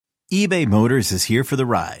eBay Motors is here for the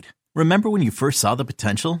ride. Remember when you first saw the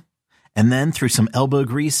potential? And then through some elbow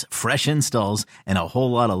grease, fresh installs, and a whole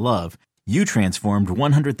lot of love, you transformed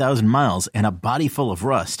 100,000 miles and a body full of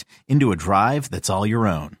rust into a drive that's all your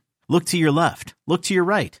own. Look to your left. Look to your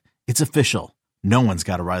right. It's official. No one's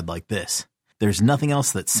got a ride like this. There's nothing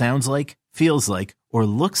else that sounds like, feels like, or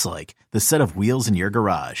looks like the set of wheels in your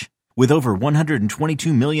garage. With over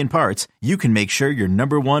 122 million parts, you can make sure your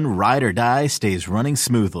number one ride or die stays running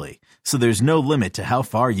smoothly. So there's no limit to how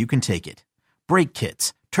far you can take it. Brake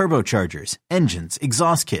kits, turbochargers, engines,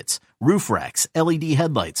 exhaust kits, roof racks, LED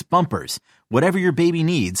headlights, bumpers, whatever your baby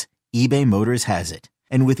needs, eBay Motors has it.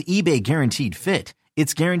 And with eBay Guaranteed Fit,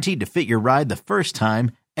 it's guaranteed to fit your ride the first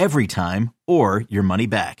time, every time, or your money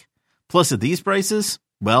back. Plus at these prices,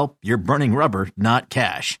 well, you're burning rubber, not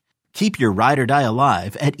cash. Keep your ride or die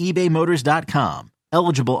alive at ebaymotors.com.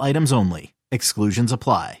 Eligible items only. Exclusions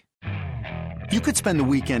apply. You could spend the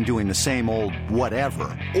weekend doing the same old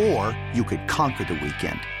whatever, or you could conquer the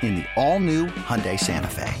weekend in the all-new Hyundai Santa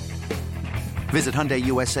Fe. Visit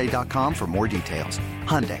HyundaiUSA.com for more details.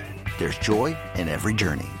 Hyundai, there's joy in every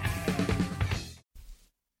journey.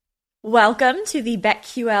 Welcome to the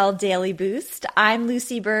BetQL Daily Boost. I'm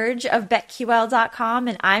Lucy Burge of BetQL.com,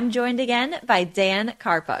 and I'm joined again by Dan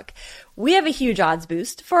Karpuk. We have a huge odds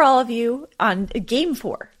boost for all of you on Game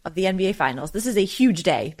 4 of the NBA Finals. This is a huge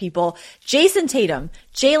day, people. Jason Tatum,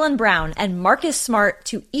 Jaylen Brown, and Marcus Smart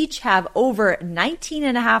to each have over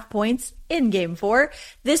 19.5 points in Game 4.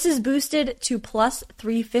 This is boosted to plus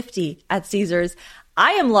 350 at Caesars.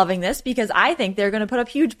 I am loving this because I think they're going to put up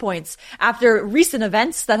huge points after recent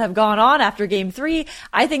events that have gone on after Game 3.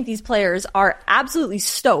 I think these players are absolutely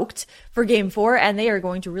stoked for Game 4, and they are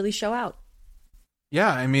going to really show out. Yeah,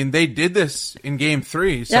 I mean, they did this in Game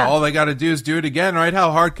 3, so all they got to do is do it again, right?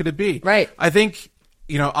 How hard could it be? Right. I think,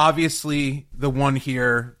 obviously the one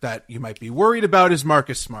here that you might be worried about is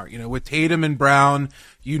Marcus Smart. With Tatum and Brown,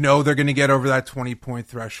 they're going to get over that 20-point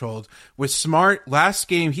threshold. With Smart, last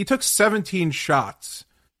game, he took 17 shots.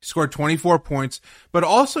 He scored 24 points, but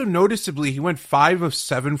also noticeably, he went 5 of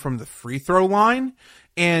 7 from the free throw line.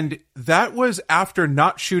 And that was after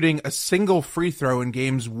not shooting a single free throw in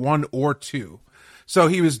games 1 or 2. So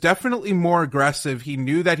he was definitely more aggressive. He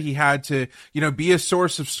knew that he had to, be a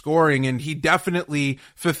source of scoring, and he definitely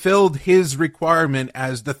fulfilled his requirement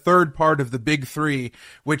as the third part of the big three,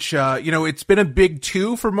 which, it's been a big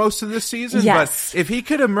 2 for most of the season. Yes. But if he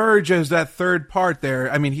could emerge as that third part there,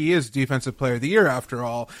 I mean, he is Defensive Player of the Year after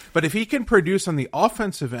all, but if he can produce on the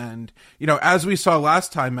offensive end, as we saw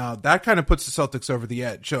last time out, that kind of puts the Celtics over the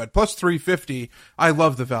edge. So at plus 350, I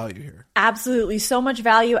love the value here. Absolutely. So much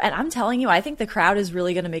value. And I'm telling you, I think the crowd is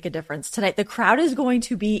really going to make a difference tonight. The crowd is going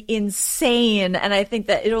to be insane. And I think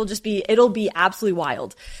that it'll be absolutely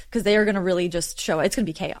wild because they are going to really just show it's going to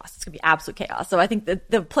be chaos. It's going to be absolute chaos. So I think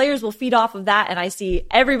that the players will feed off of that. And I see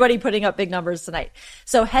everybody putting up big numbers tonight.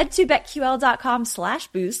 So head to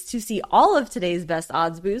betql.com/boost to see all of today's best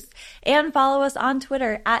odds boosts and follow us on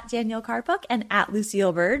Twitter at Danielle Karpuk and at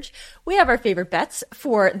Lucille Burge. We have our favorite bets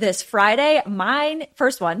for this Friday. Mine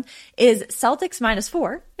first one is Celtics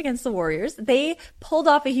 -4 against the Warriors. They pulled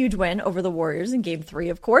off a huge win over the Warriors in Game 3,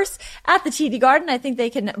 of course, at the TD Garden. I think they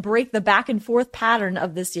can break the back and forth pattern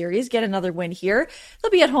of this series, get another win here.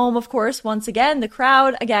 They'll be at home, of course, once again. The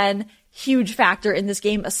crowd, again, huge factor in this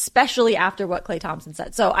game, especially after what Klay Thompson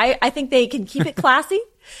said. So I think they can keep it classy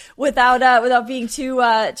without being too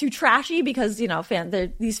trashy because,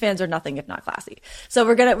 these fans are nothing if not classy. So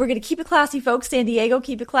we're going to keep it classy, folks. San Diego,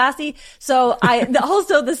 keep it classy. So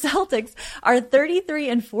also the Celtics are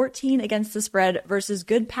 33-14 against the spread versus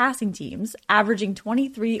good passing teams, averaging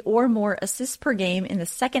 23 or more assists per game in the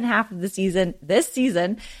second half of the season this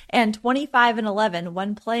season, and 25-11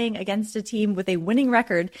 when playing against a team with a winning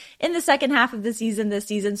record in the second half of the season this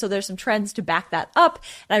season. So there's some trends to back that up.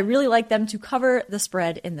 And I really like them to cover the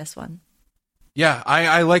spread in this one. Yeah,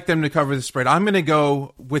 I like them to cover the spread. I'm going to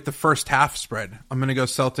go with the first half spread. I'm going to go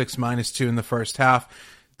Celtics -2 in the first half.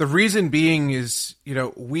 The reason being is,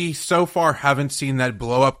 we so far haven't seen that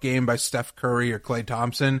blow up game by Steph Curry or Klay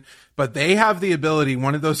Thompson, but they have the ability.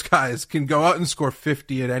 One of those guys can go out and score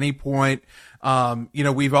 50 at any point.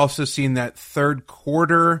 We've also seen that third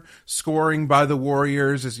quarter scoring by the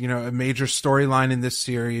Warriors is, a major storyline in this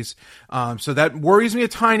series. So that worries me a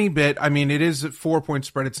tiny bit. I mean, it is a 4-point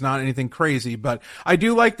spread. It's not anything crazy, but I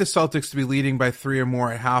do like the Celtics to be leading by 3 or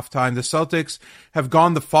more at halftime. The Celtics have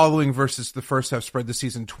gone the following versus the first half spread this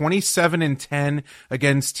season: 27-10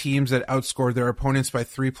 against teams that outscored their opponents by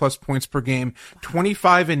 3+ points per game,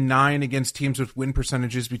 25-9 against teams with win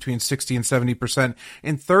percentages between 60 and 70%,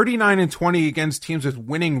 and 39-20 against teams with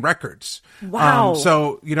winning records. Wow.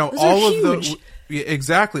 So, Those all are of the, huge.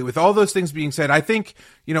 exactly. With all those things being said, I think,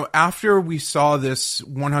 after we saw this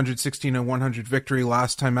 116-100 victory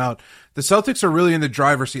last time out, the Celtics are really in the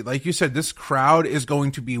driver's seat. Like you said, this crowd is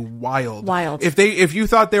going to be wild. Wild. If you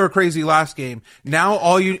thought they were crazy last game, now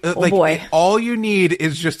all you need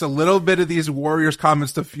is just a little bit of these Warriors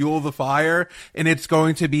comments to fuel the fire, and it's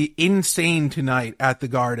going to be insane tonight at the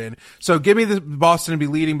Garden. So give me the Boston to be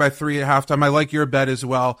leading by 3 at halftime. I like your bet as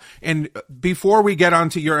well. And before we get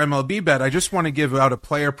onto your MLB bet, I just want to give out a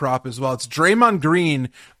player prop as well. It's Draymond Green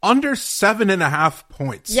under 7.5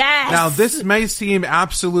 points. Yes. Now this may seem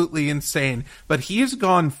absolutely insane, but he's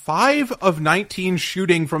gone 5 of 19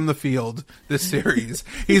 shooting from the field this series.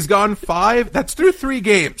 He's gone 5. That's through 3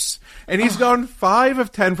 games. And he's gone 5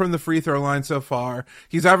 of 10 from the free throw line so far.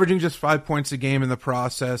 He's averaging just 5 points a game in the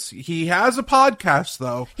process. He has a podcast,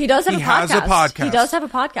 though. He does have a podcast. He does have a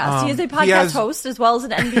podcast. He is a podcast host as well as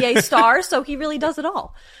an NBA star, so he really does it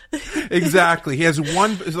all. Exactly. He has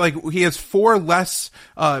he has 4 less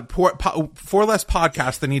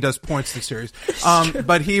podcasts than he does points this series.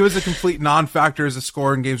 But he was a complete non-factor as a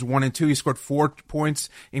scorer in games 1 and 2. He scored 4 points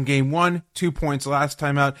in game 1, 2 points last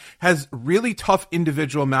time out. Has really tough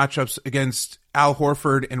individual matchups against Al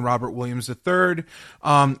Horford and Robert Williams III.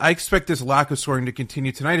 I expect this lack of scoring to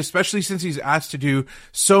continue tonight, especially since he's asked to do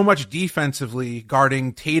so much defensively,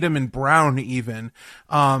 guarding Tatum and Brown even.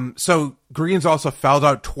 So Green's also fouled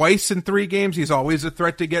out twice in 3 games. He's always a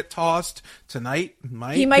threat to get tossed. Tonight,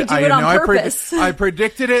 he might do it on purpose. I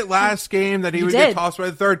predicted it last game that he would get tossed by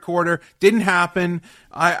the third quarter. Didn't happen.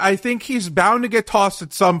 I think he's bound to get tossed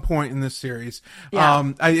at some point in this series.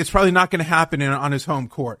 Yeah. It's probably not going to happen on his home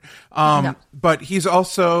court. No. But he's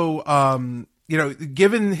also,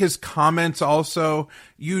 given his comments also,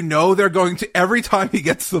 they're going to, every time he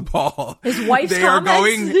gets the ball, his wife's they are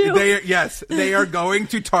going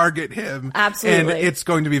to target him. Absolutely. And it's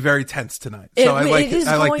going to be very tense tonight. So it is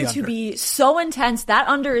going to be so intense. That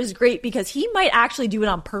under is great because he might actually do it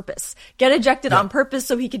on purpose. Get ejected on purpose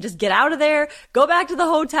so he can just get out of there, go back to the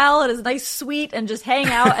hotel at his nice suite and just hang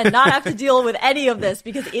out and not have to deal with any of this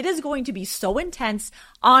because it is going to be so intense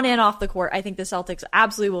on and off the court. I think the Celtics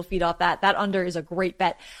absolutely will feed off that. That under is a great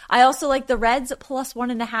bet. I also like the Reds plus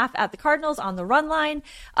 1.5 at the Cardinals on the run line.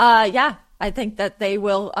 I think that they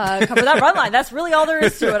will cover that run line. That's really all there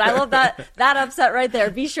is to it. I love that upset right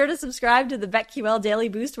there. Be sure to subscribe to the BetQL Daily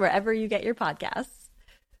Boost wherever you get your podcasts.